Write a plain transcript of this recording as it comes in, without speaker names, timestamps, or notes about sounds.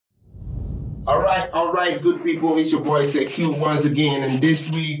All right, good people. It's your boy Q once again, and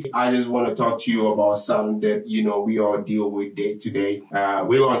this week I just want to talk to you about something that we all deal with day to day.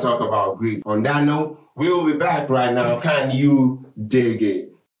 We're gonna talk about grief. On that note, we will be back right now. Can you dig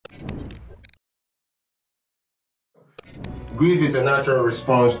it? Grief is a natural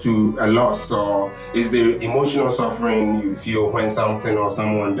response to a loss, or is the emotional suffering you feel when something or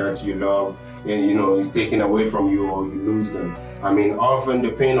someone that you love is taken away from you or you lose them. I mean, often the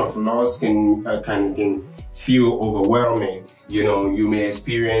pain of loss can feel overwhelming. You may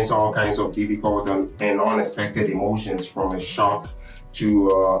experience all kinds of difficult and unexpected emotions, from a shock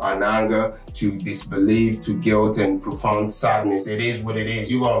to an anger, to disbelief, to guilt and profound sadness. It is what it is.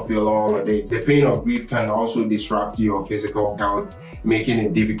 You're gonna feel all of this. The pain of grief can also disrupt your physical health, making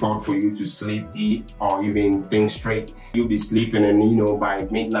it difficult for you to sleep, eat, or even think straight. You'll be sleeping and by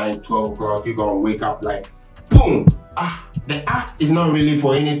midnight, 12 o'clock, you're gonna wake up like, boom! The is not really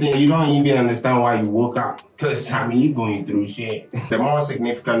for anything. You don't even understand why you woke up. Because, you're going through shit. The more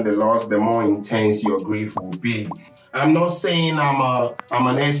significant the loss, the more intense your grief will be. I'm not saying I'm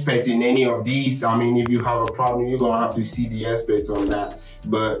an expert in any of these. If you have a problem, you're going to have to see the experts on that.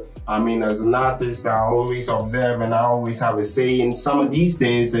 But, as an artist, I always observe and I always have a say in some of these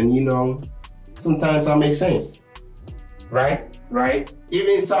things. And, sometimes that makes sense. Right?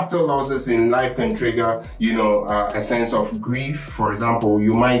 Even subtle losses in life can trigger, a sense of grief. For example,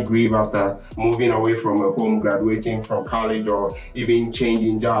 you might grieve after moving away from a home, graduating from college, or even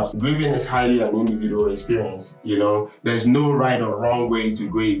changing jobs. Grieving is highly an individual experience. There's no right or wrong way to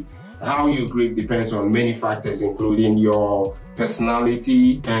grieve. How you grieve depends on many factors, including your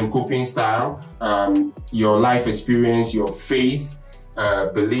personality and coping style, your life experience, your faith,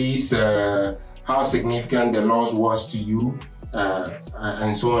 beliefs, how significant the loss was to you,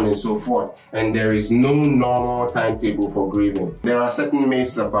 and so on and so forth. And there is no normal timetable for grieving. There are certain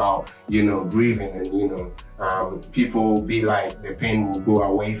myths about, grieving, and, people be like, the pain will go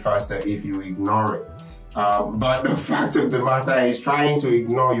away faster if you ignore it. But the fact of the matter is, trying to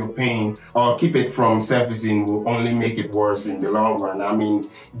ignore your pain or keep it from surfacing will only make it worse in the long run.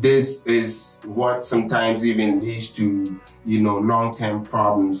 This is what sometimes even leads to, long-term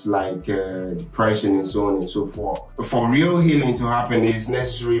problems like depression and so on and so forth. For real healing to happen, it's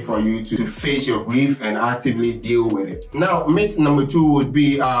necessary for you to face your grief and actively deal with it. Now, myth number 2 would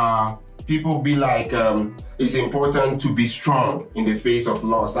be, people be like, it's important to be strong in the face of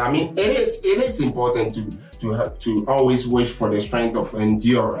loss. It is important to always wish for the strength of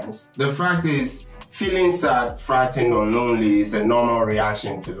endurance. The fact is, feeling sad, frightened, or lonely is a normal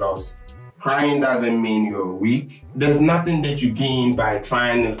reaction to loss. Crying doesn't mean you're weak. There's nothing that you gain by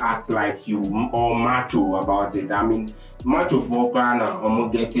trying to act like you all macho about it. Macho folk are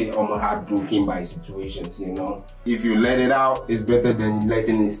get it heartbroken by situations, If you let it out, it's better than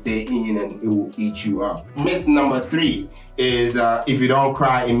letting it stay in and it will eat you up. Myth number 3 is if you don't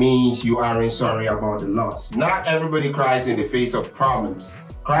cry, it means you aren't sorry about the loss. Not everybody cries in the face of problems.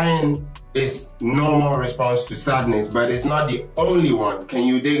 Crying is normal response to sadness, but it's not the only one. Can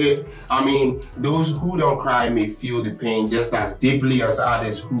you dig it? Those who don't cry may feel the pain just as deeply as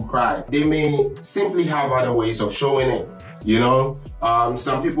others who cry. They may simply have other ways of showing it.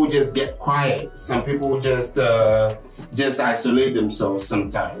 Some people just get quiet. Some people just isolate themselves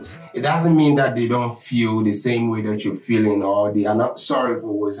sometimes. It doesn't mean that they don't feel the same way that you're feeling, or they are not sorry for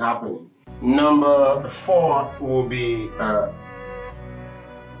what's happening. Number 4 will be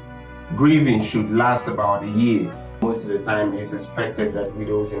grieving should last about a year. Most of the time, it's expected that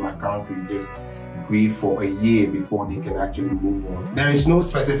widows in my country just grieve for a year before they can actually move on. There is no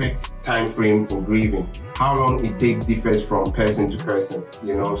specific time frame for grieving. How long it takes differs from person to person,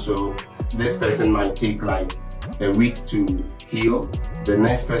 so this person might take like a week to heal, the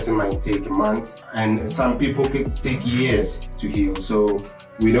next person might take a month, and some people could take years to heal. So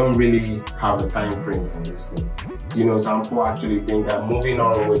we don't really have a time frame for this thing. Some people actually think that moving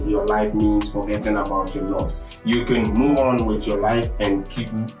on with your life means forgetting about your loss. You can move on with your life and keep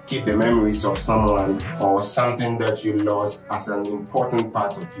the memories of someone or something that you lost as an important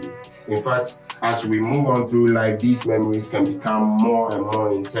part of you. In fact, as we move on through life, these memories can become more and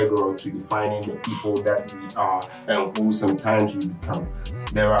more integral to defining the people that we are and who sometimes we become.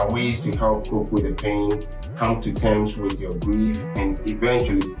 There are ways to help cope with the pain, come to terms with your grief, and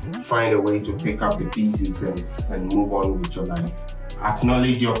eventually find a way to pick up the pieces and move on with your life.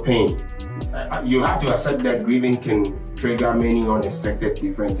 Acknowledge your pain. You have to accept that grieving can trigger many unexpected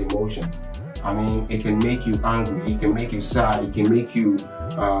different emotions. It can make you angry, it can make you sad, it can make you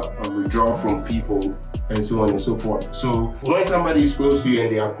withdraw from people, and so on and so forth. So when somebody is close to you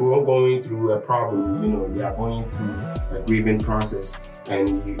and they are going through a problem, you know, they are going through a grieving process,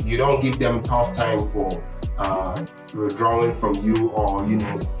 and you don't give them tough time for withdrawing from you, or, you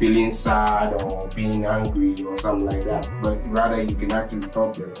know, feeling sad or being angry or something like that, but rather you can actually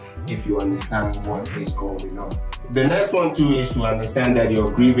help them if you understand what is going on. The next one too is to understand that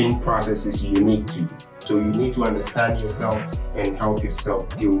your grieving process is unique to you. So you need to understand yourself and help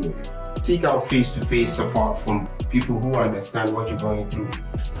yourself deal with it. Seek out face-to-face support from people who understand what you're going through.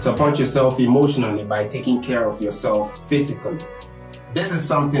 Support yourself emotionally by taking care of yourself physically. This is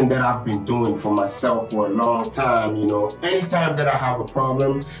something that I've been doing for myself for a long time, you know. Anytime that I have a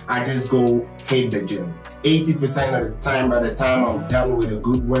problem, I just go hit the gym. 80% of the time, by the time I'm done with a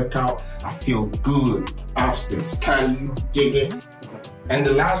good workout, I feel good upstairs. Can you dig it? And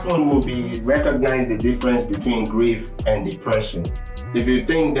the last one will be recognize the difference between grief and depression. If you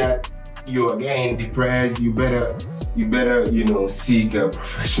think that you're getting depressed, you better, you know, seek a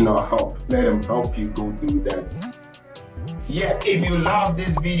professional help. Let them help you go through that. Yeah, if you love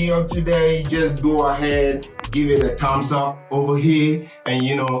this video today, just go ahead, give it a thumbs up over here. And,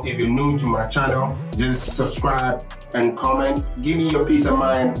 you know, if you're new to my channel, just subscribe and comment. Give me your peace of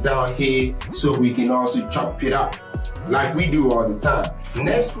mind down here so we can also chop it up like we do all the time.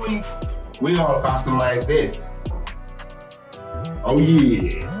 Next week, we're gonna customize this. Oh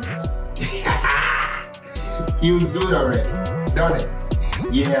yeah. Feels good already, don't it?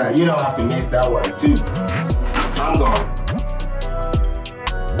 Yeah, you don't have to miss that one too. I'm gone.